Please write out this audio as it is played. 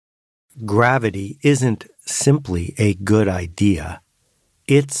gravity isn't simply a good idea.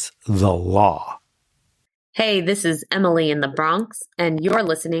 It's the law. Hey, this is Emily in the Bronx, and you're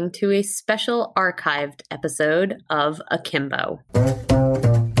listening to a special archived episode of Akimbo.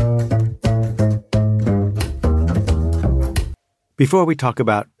 Before we talk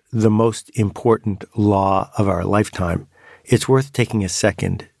about the most important law of our lifetime, it's worth taking a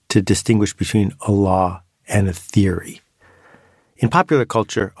second to distinguish between a law and a theory. In popular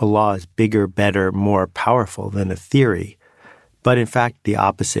culture, a law is bigger, better, more powerful than a theory, but in fact, the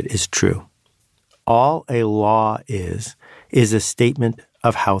opposite is true. All a law is a statement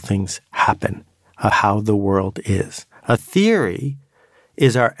of how things happen, of how the world is. A theory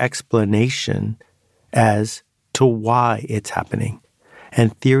is our explanation as to why it's happening.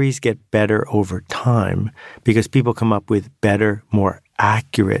 And theories get better over time because people come up with better, more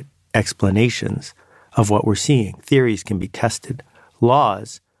accurate explanations of what we're seeing. Theories can be tested.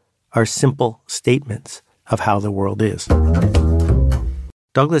 Laws are simple statements of how the world is.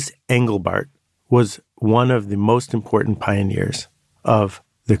 Douglas Engelbart was one of the most important pioneers of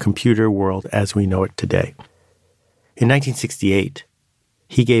the computer world as we know it today. In 1968,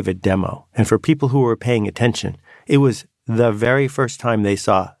 he gave a demo, and for people who were paying attention, it was the very first time they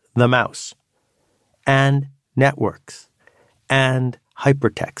saw the mouse and networks and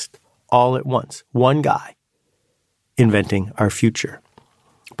hypertext all at once. One guy inventing our future.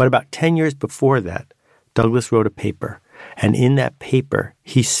 But about 10 years before that, Douglas wrote a paper, and in that paper,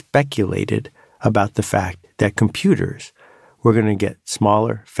 he speculated about the fact that computers were going to get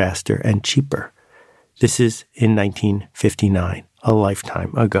smaller, faster, and cheaper. This is in 1959, a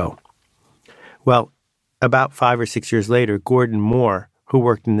lifetime ago. Well, about 5 or 6 years later, Gordon Moore, who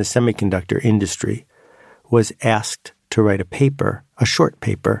worked in the semiconductor industry, was asked to write a paper, a short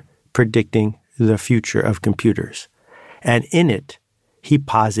paper, predicting the future of computers. And in it, he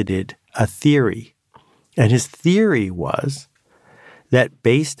posited a theory. And his theory was that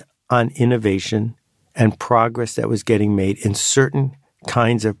based on innovation and progress that was getting made in certain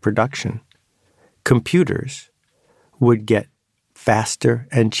kinds of production, computers would get faster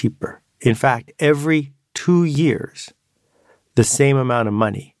and cheaper. In fact, every 2 years, the same amount of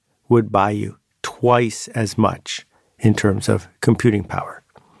money would buy you twice as much in terms of computing power.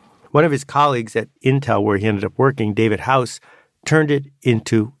 One of his colleagues at Intel, where he ended up working, David House, turned it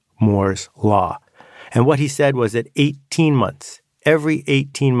into Moore's Law. And what he said was that 18 months, every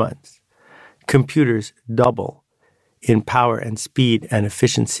 18 months, computers double in power and speed and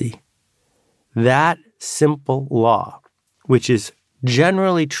efficiency. That simple law, which is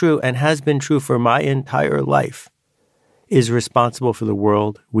generally true and has been true for my entire life, is responsible for the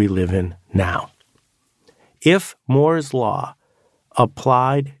world we live in now. If Moore's Law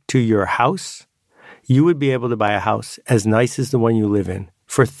applied to your house, you would be able to buy a house as nice as the one you live in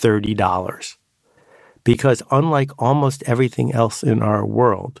for $30. Because unlike almost everything else in our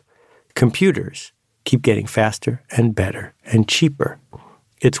world, computers keep getting faster and better and cheaper.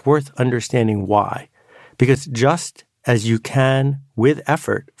 It's worth understanding why. Because just as you can, with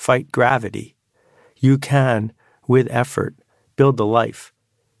effort, fight gravity, you can, with effort, build a life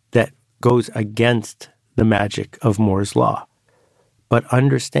that goes against the magic of Moore's Law. But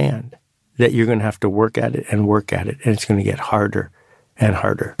understand that you're going to have to work at it, and it's going to get harder and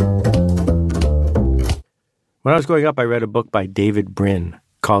harder. When I was growing up, I read a book by David Brin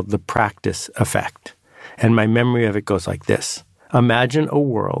called The Practice Effect. And my memory of it goes like this. Imagine a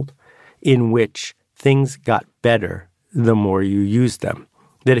world in which things got better the more you used them.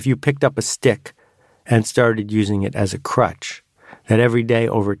 That if you picked up a stick and started using it as a crutch, that every day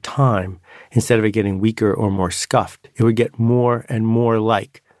over time, instead of it getting weaker or more scuffed, it would get more and more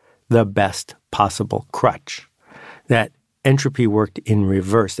like the best possible crutch. That entropy worked in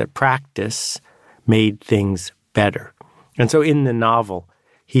reverse, that practice made things better. And so in the novel,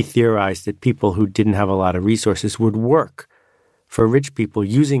 he theorized that people who didn't have a lot of resources would work for rich people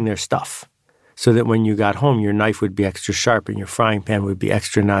using their stuff, so that when you got home, your knife would be extra sharp and your frying pan would be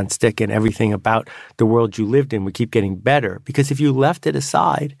extra nonstick, and everything about the world you lived in would keep getting better. Because if you left it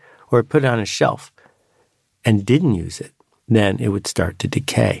aside or put it on a shelf and didn't use it, then it would start to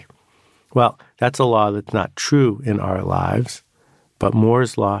decay. Well, that's a law that's not true in our lives, but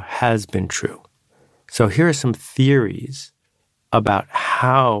Moore's Law has been true. So here are some theories about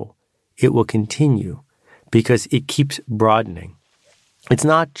how it will continue, because it keeps broadening. It's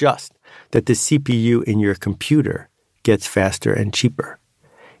not just that the CPU in your computer gets faster and cheaper.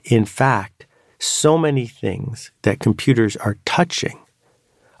 In fact, so many things that computers are touching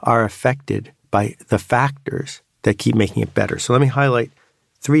are affected by the factors that keep making it better. So let me highlight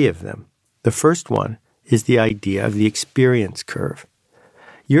 3 of them. The first one is the idea of the experience curve.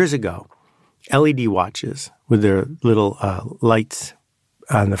 Years ago, LED watches with their little lights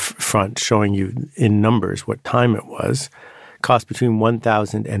on the front showing you in numbers what time it was cost between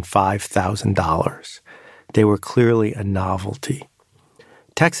 $1,000 and $5,000. They were clearly a novelty.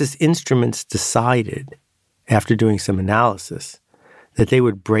 Texas Instruments decided, after doing some analysis, that they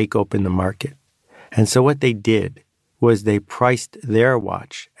would break open the market. And so what they did was they priced their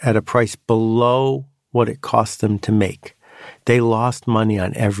watch at a price below what it cost them to make. They lost money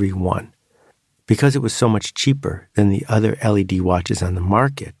on every one. Because it was so much cheaper than the other LED watches on the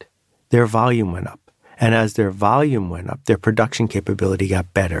market, their volume went up. And as their volume went up, their production capability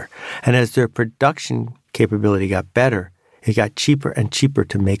got better. And as their production capability got better, it got cheaper and cheaper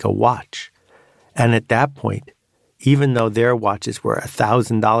to make a watch. And at that point, even though their watches were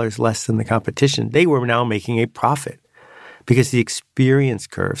 $1,000 less than the competition, they were now making a profit. Because the experience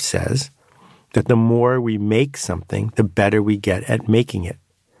curve says that the more we make something, the better we get at making it.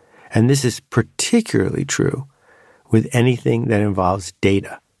 And this is particularly true with anything that involves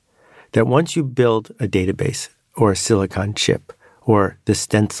data. That once you build a database or a silicon chip or the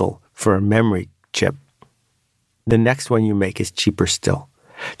stencil for a memory chip, the next one you make is cheaper still.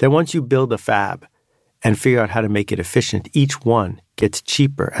 That once you build a fab and figure out how to make it efficient, each one gets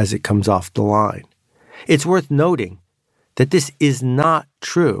cheaper as it comes off the line. It's worth noting that this is not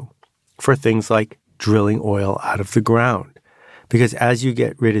true for things like drilling oil out of the ground. Because as you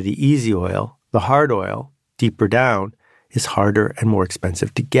get rid of the easy oil, the hard oil, deeper down, is harder and more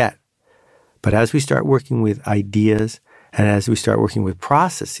expensive to get. But as we start working with ideas and as we start working with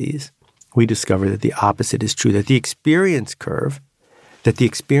processes, we discover that the opposite is true, that the experience curve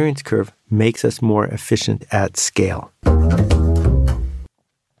makes us more efficient at scale.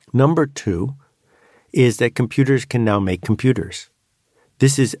 Number 2 is that computers can now make computers.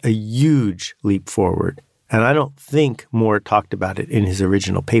 This is a huge leap forward. And I don't think Moore talked about it in his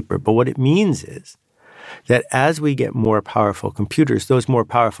original paper. But what it means is that as we get more powerful computers, those more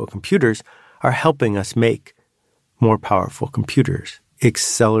powerful computers are helping us make more powerful computers,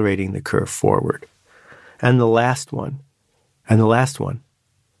 accelerating the curve forward. And the last one is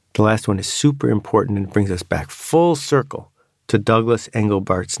super important and brings us back full circle to Douglas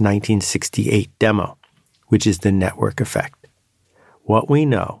Engelbart's 1968 demo, which is the network effect. What we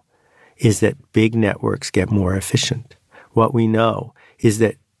know is that big networks get more efficient. What we know is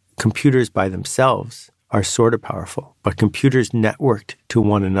that computers by themselves are sort of powerful, but computers networked to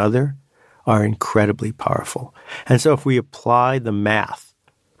one another are incredibly powerful. And so if we apply the math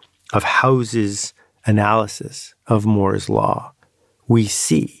of House's analysis of Moore's law, we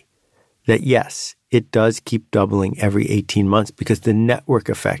see that yes, it does keep doubling every 18 months because the network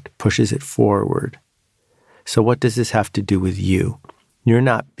effect pushes it forward. So what does this have to do with you? You're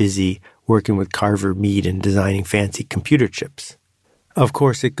not busy working with Carver Mead and designing fancy computer chips. Of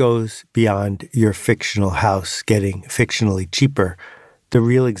course, it goes beyond your fictional house getting fictionally cheaper. The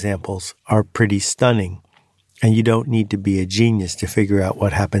real examples are pretty stunning, and you don't need to be a genius to figure out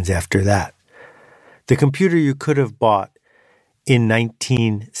what happens after that. The computer you could have bought in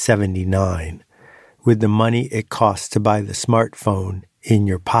 1979 with the money it costs to buy the smartphone in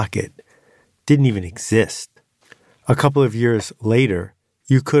your pocket didn't even exist. A couple of years later,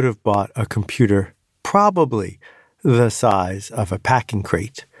 you could have bought a computer probably the size of a packing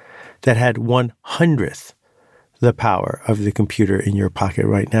crate that had 1/100th the power of the computer in your pocket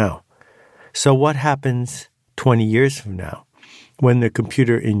right now. So what happens 20 years from now when the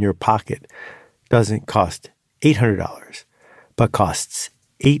computer in your pocket doesn't cost $800 but costs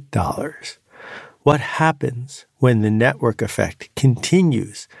 $8? What happens when the network effect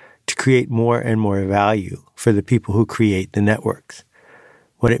continues to create more and more value for the people who create the networks?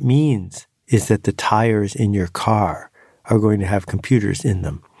 What it means is that the tires in your car are going to have computers in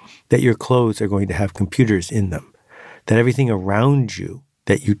them, that your clothes are going to have computers in them, that everything around you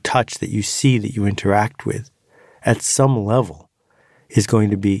that you touch, that you see, that you interact with, at some level is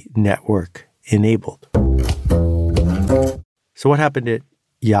going to be network enabled. So what happened at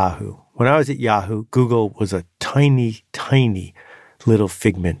Yahoo? When I was at Yahoo, Google was a tiny, tiny little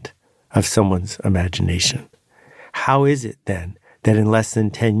figment of someone's imagination. How is it then that in less than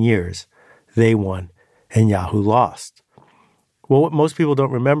 10 years, they won and Yahoo lost? Well, what most people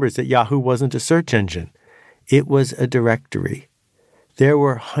don't remember is that Yahoo wasn't a search engine. It was a directory. There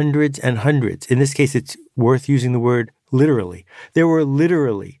were hundreds and hundreds. In this case, it's worth using the word literally. There were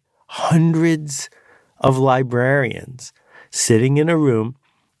literally hundreds of librarians sitting in a room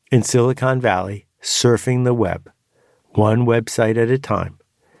in Silicon Valley, surfing the web, one website at a time,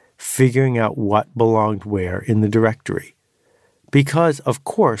 figuring out what belonged where in the directory. Because, of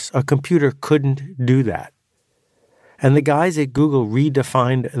course, a computer couldn't do that. And the guys at Google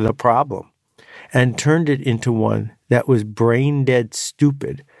redefined the problem and turned it into one that was brain dead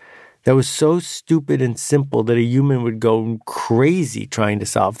stupid, that was so stupid and simple that a human would go crazy trying to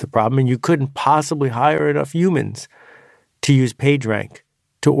solve the problem, and you couldn't possibly hire enough humans to use PageRank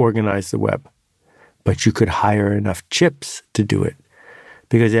to organize the web. But you could hire enough chips to do it,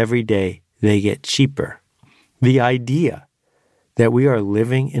 because every day they get cheaper. The idea that we are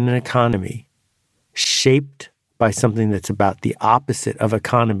living in an economy shaped by something that's about the opposite of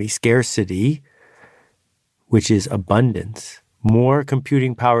economy, scarcity, which is abundance, more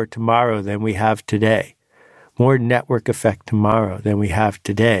computing power tomorrow than we have today, more network effect tomorrow than we have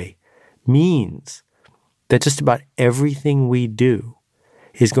today, means that just about everything we do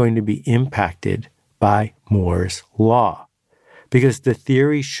is going to be impacted by Moore's law. Because the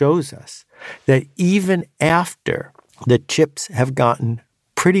theory shows us that even after the chips have gotten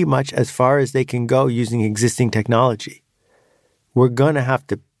pretty much as far as they can go using existing technology, we're going to have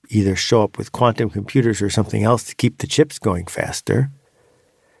to either show up with quantum computers or something else to keep the chips going faster.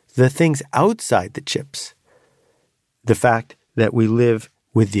 The things outside the chips, the fact that we live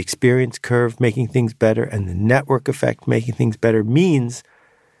with the experience curve making things better and the network effect making things better, means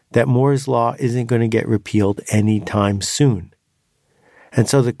that Moore's law isn't going to get repealed anytime soon. And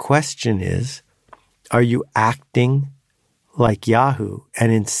so the question is, are you acting like Yahoo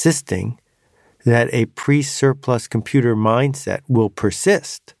and insisting that a pre-surplus computer mindset will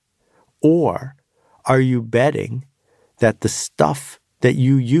persist? Or are you betting that the stuff that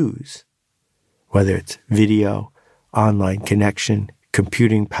you use, whether it's video, online connection,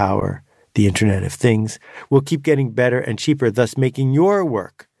 computing power, the Internet of Things, will keep getting better and cheaper, thus making your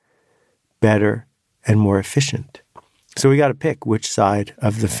work better and more efficient? So we got to pick, which side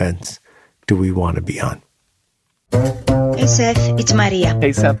of the fence do we want to be on? Hey, Seth, it's Maria.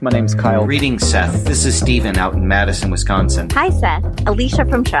 Hey, Seth, my name's Kyle. Greetings, Seth. This is Steven out in Madison, Wisconsin. Hi, Seth. Alicia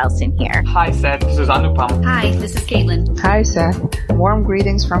from Charleston here. Hi, Seth. This is Anupam. Hi, this is Caitlin. Hi, Seth. Warm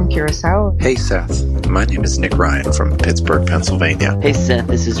greetings from Curacao. Hey, Seth. My name is Nick Ryan from Pittsburgh, Pennsylvania. Hey, Seth.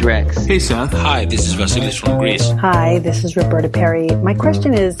 This is Rex. Hey, Seth. Hi, this is Vasilis from Greece. Hi, this is Roberta Perry. My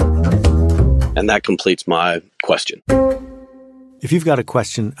question is... And that completes my question. If you've got a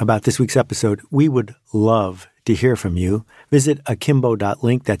question about this week's episode, we would love to hear from you. Visit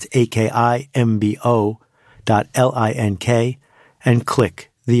akimbo.link, that's akimbo.link, and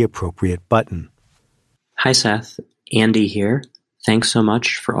click the appropriate button. Hi, Seth. Andy here. Thanks so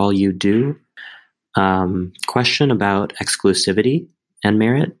much for all you do. Question about exclusivity and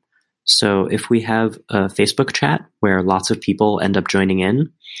merit. So if we have a Facebook chat where lots of people end up joining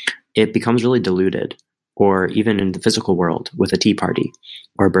in, it becomes really diluted, or even in the physical world with a tea party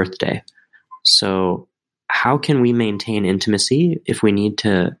or a birthday. So how can we maintain intimacy if we need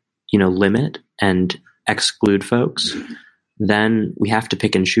to, limit and exclude folks? Then we have to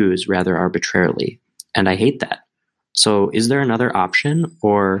pick and choose rather arbitrarily. And I hate that. So is there another option?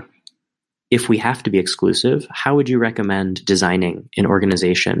 Or if we have to be exclusive, how would you recommend designing an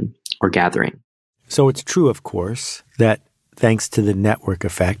organization or gathering? So it's true, of course, that thanks to the network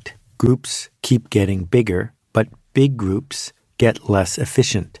effect, groups keep getting bigger, but big groups get less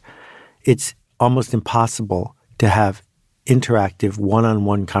efficient. It's almost impossible to have interactive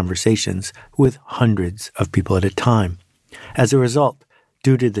one-on-one conversations with hundreds of people at a time. As a result,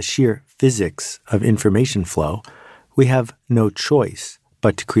 due to the sheer physics of information flow, we have no choice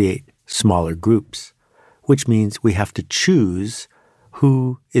but to create smaller groups, which means we have to choose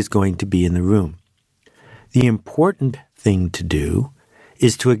who is going to be in the room. The important thing to do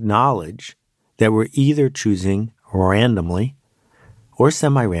is to acknowledge that we're either choosing randomly or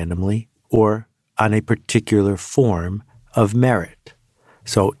semi-randomly or on a particular form of merit.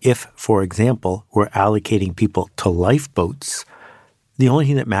 So if, for example, we're allocating people to lifeboats, the only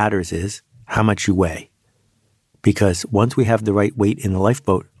thing that matters is how much you weigh. Because once we have the right weight in the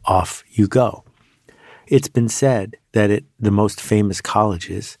lifeboat, off you go. It's been said that at the most famous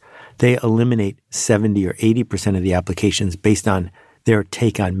colleges, they eliminate 70 or 80% of the applications based on their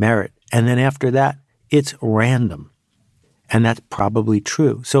take on merit. And then after that, it's random. And that's probably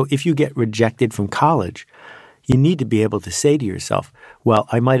true. So if you get rejected from college, you need to be able to say to yourself, well,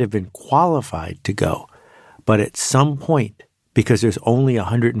 I might have been qualified to go, but at some point, because there's only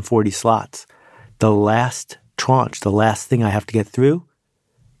 140 slots, the last tranche, the last thing I have to get through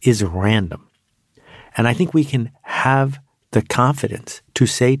is random. And I think we can have the confidence to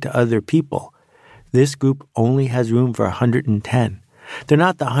say to other people, this group only has room for 110. They're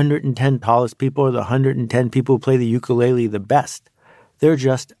not the 110 tallest people or the 110 people who play the ukulele the best. They're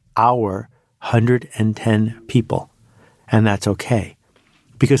just our 110 people. And that's okay.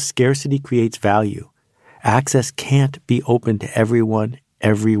 Because scarcity creates value. Access can't be open to everyone,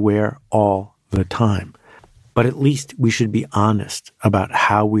 everywhere, all the time. But at least we should be honest about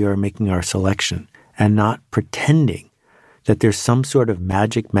how we are making our selection and not pretending that there's some sort of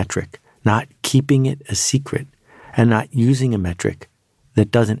magic metric, not keeping it a secret, and not using a metric that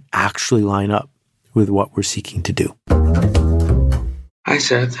doesn't actually line up with what we're seeking to do. Hi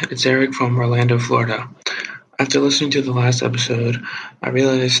Seth, it's Eric from Orlando, Florida. After listening to the last episode, I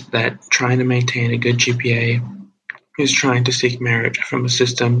realized that trying to maintain a good GPA is trying to seek merit from a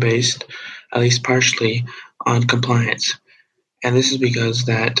system based, at least partially, on compliance. And this is because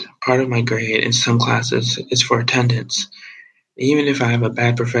that part of my grade in some classes is for attendance. Even if I have a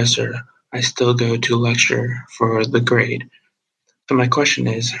bad professor, I still go to lecture for the grade. So my question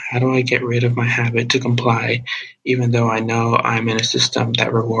is, how do I get rid of my habit to comply, even though I know I'm in a system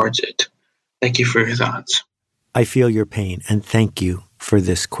that rewards it? Thank you for your thoughts. I feel your pain, and thank you for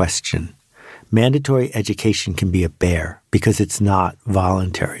this question. Mandatory education can be a bear because it's not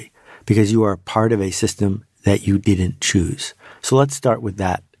voluntary, because you are part of a system that you didn't choose. So let's start with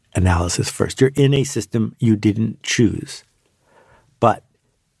that analysis first. You're in a system you didn't choose. But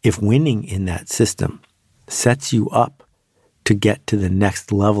if winning in that system sets you up to get to the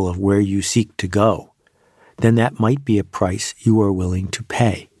next level of where you seek to go, then that might be a price you are willing to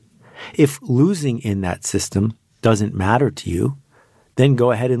pay. If losing in that system doesn't matter to you, then go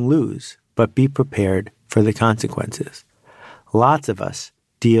ahead and lose, but be prepared for the consequences. Lots of us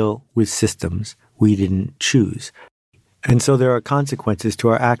deal with systems we didn't choose. And so there are consequences to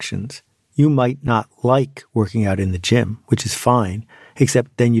our actions. You might not like working out in the gym, which is fine,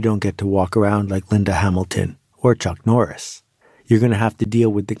 except then you don't get to walk around like Linda Hamilton or Chuck Norris. You're going to have to deal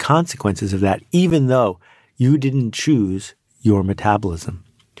with the consequences of that, even though you didn't choose your metabolism.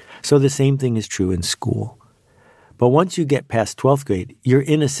 So the same thing is true in school. But once you get past 12th grade, you're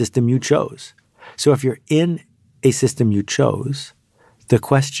in a system you chose. So if you're in a system you chose, the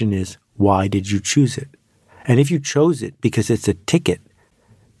question is, why did you choose it? And if you chose it because it's a ticket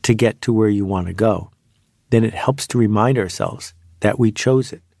to get to where you want to go, then it helps to remind ourselves that we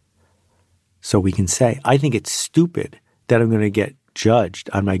chose it. So we can say, I think it's stupid that I'm going to get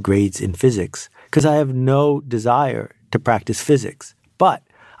judged on my grades in physics because I have no desire to practice physics. But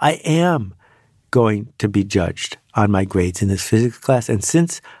I am going to be judged on my grades in this physics class. And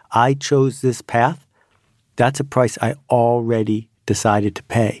since I chose this path, that's a price I already decided to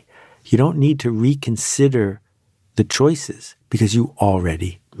pay. You don't need to reconsider the choices because you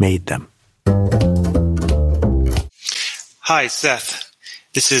already made them. Hi, Seth.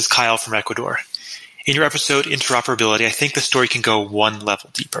 This is Kyle from Ecuador. In your episode, Interoperability, I think the story can go one level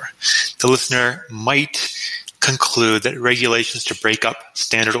deeper. The listener might conclude that regulations to break up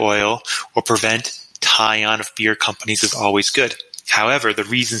Standard Oil or prevent tie-on of beer companies is always good. However, the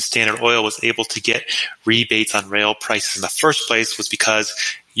reason Standard Oil was able to get rebates on rail prices in the first place was because,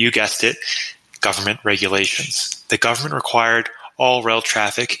 you guessed it, government regulations. The government required all rail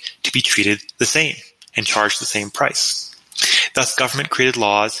traffic to be treated the same and charged the same price. Thus, government created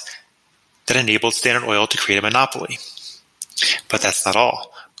laws that enabled Standard Oil to create a monopoly. But that's not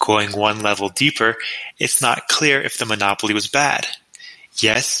all. Going one level deeper, it's not clear if the monopoly was bad.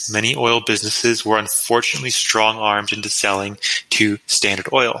 Yes, many oil businesses were unfortunately strong-armed into selling to Standard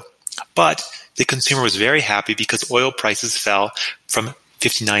Oil. But the consumer was very happy because oil prices fell from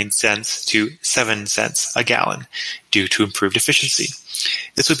 59 cents to 7 cents a gallon due to improved efficiency.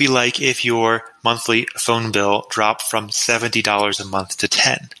 This would be like if your monthly phone bill dropped from $70 a month to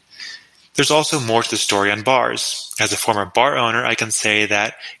 $10. There's also more to the story on bars. As a former bar owner, I can say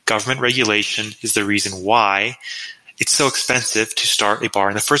that government regulation is the reason why it's so expensive to start a bar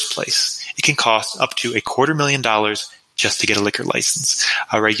in the first place. It can cost up to $250,000 just to get a liquor license,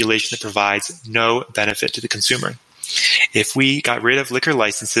 a regulation that provides no benefit to the consumer. If we got rid of liquor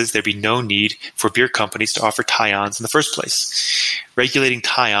licenses, there'd be no need for beer companies to offer tie-ons in the first place. Regulating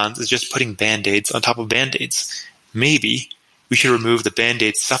tie-ons is just putting Band-Aids on top of Band-Aids. Maybe we should remove the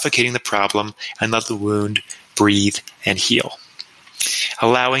Band-Aids suffocating the problem and let the wound breathe and heal.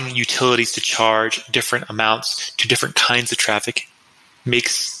 Allowing utilities to charge different amounts to different kinds of traffic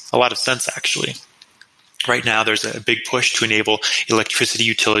makes a lot of sense, actually. Right now, there's a big push to enable electricity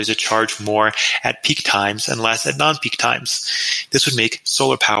utilities to charge more at peak times and less at non-peak times. This would make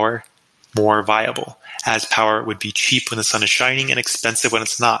solar power more viable, as power would be cheap when the sun is shining and expensive when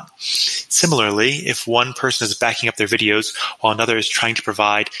it's not. Similarly, if one person is backing up their videos while another is trying to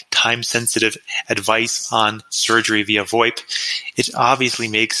provide time-sensitive advice on surgery via VoIP, it obviously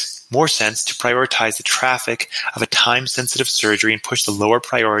makes more sense to prioritize the traffic of a time-sensitive surgery and push the lower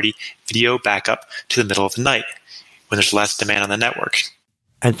priority video backup to the middle of the night when there's less demand on the network.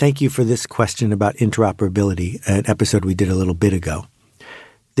 And thank you for this question about interoperability, an episode we did a little bit ago.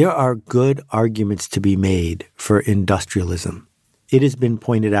 There are good arguments to be made for industrialism. It has been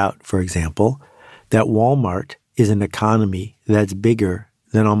pointed out, for example, that Walmart is an economy that's bigger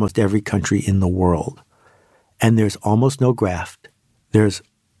than almost every country in the world. And there's almost no graft. There's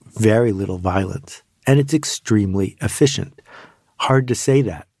very little violence. And it's extremely efficient. Hard to say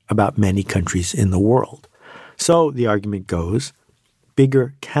that about many countries in the world. So the argument goes,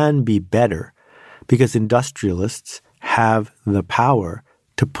 bigger can be better because industrialists have the power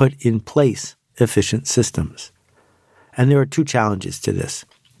to put in place efficient systems. And there are two challenges to this.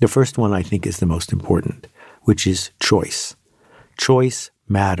 The first one, I think, is the most important, which is choice. Choice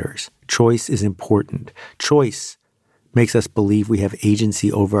matters. Choice is important. Choice makes us believe we have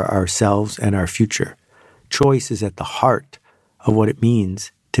agency over ourselves and our future. Choice is at the heart of what it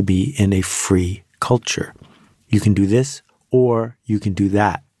means to be in a free culture. You can do this or you can do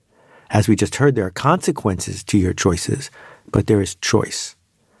that. As we just heard, there are consequences to your choices, but there is choice.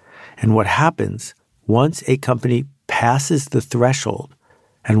 And what happens once a company passes the threshold,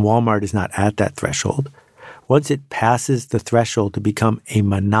 and Walmart is not at that threshold, once it passes the threshold to become a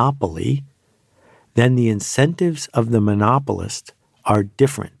monopoly, then the incentives of the monopolist are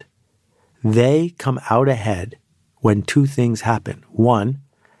different. They come out ahead when two things happen. One,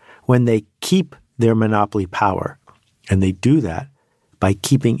 when they keep their monopoly power, and they do that by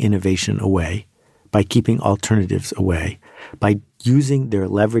keeping innovation away, by keeping alternatives away, by using their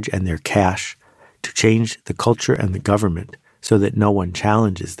leverage and their cash to change the culture and the government so that no one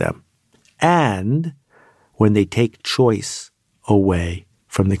challenges them. And when they take choice away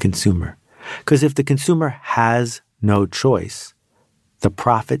from the consumer. Because if the consumer has no choice, the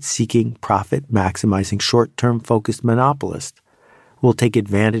profit-seeking, profit-maximizing, short-term focused monopolist will take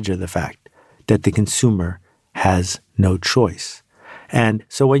advantage of the fact that the consumer has no choice. And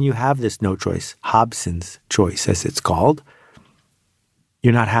so when you have this no choice, Hobson's choice, as it's called,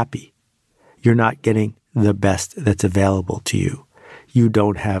 you're not happy. You're not getting the best that's available to you. You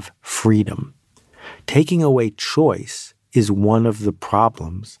don't have freedom. Taking away choice is one of the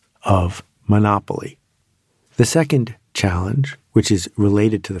problems of monopoly. The second challenge, which is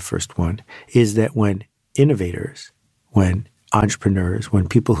related to the first one, is that when innovators, when entrepreneurs, when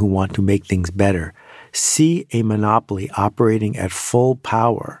people who want to make things better see a monopoly operating at full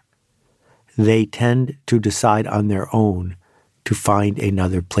power, they tend to decide on their own to find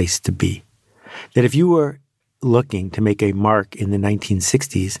another place to be. That if you were looking to make a mark in the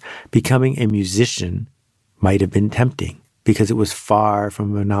 1960s, becoming a musician might have been tempting because it was far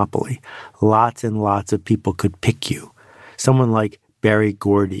from a monopoly. Lots and lots of people could pick you. Someone like Berry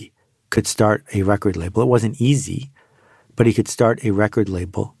Gordy could start a record label. It wasn't easy, but he could start a record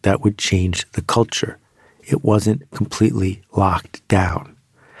label that would change the culture. It wasn't completely locked down.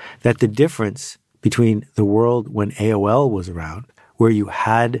 That the difference between the world when AOL was around, where you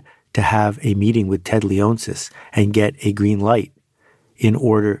had to have a meeting with Ted Leonsis and get a green light in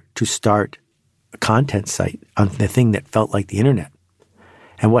order to start a content site on the thing that felt like the internet.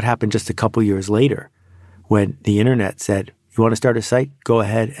 And what happened just a couple years later when the internet said, you want to start a site? Go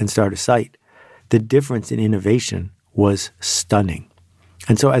ahead and start a site. The difference in innovation was stunning.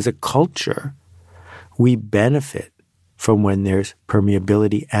 And so as a culture, we benefit from when there's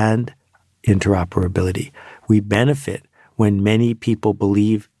permeability and interoperability. We benefit when many people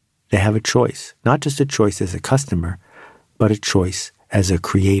believe they have a choice, not just a choice as a customer, but a choice as a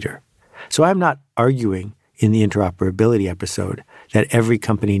creator. So I'm not arguing in the interoperability episode that every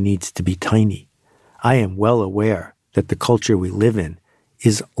company needs to be tiny. I am well aware that the culture we live in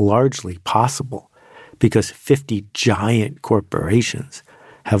is largely possible because 50 giant corporations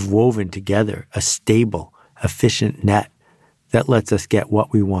have woven together a stable, efficient net that lets us get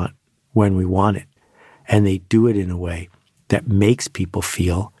what we want when we want it. And they do it in a way that makes people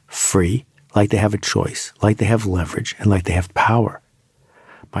feel free, like they have a choice, like they have leverage, and like they have power.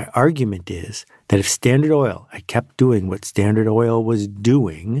 My argument is that if Standard Oil had kept doing what Standard Oil was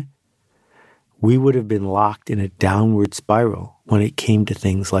doing, we would have been locked in a downward spiral when it came to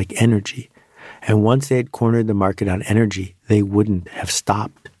things like energy. And once they had cornered the market on energy, they wouldn't have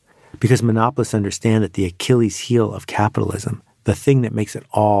stopped. Because monopolists understand that the Achilles heel of capitalism, the thing that makes it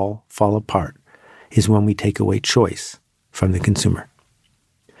all fall apart, is when we take away choice from the consumer.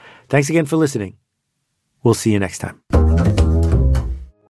 Thanks again for listening. We'll see you next time.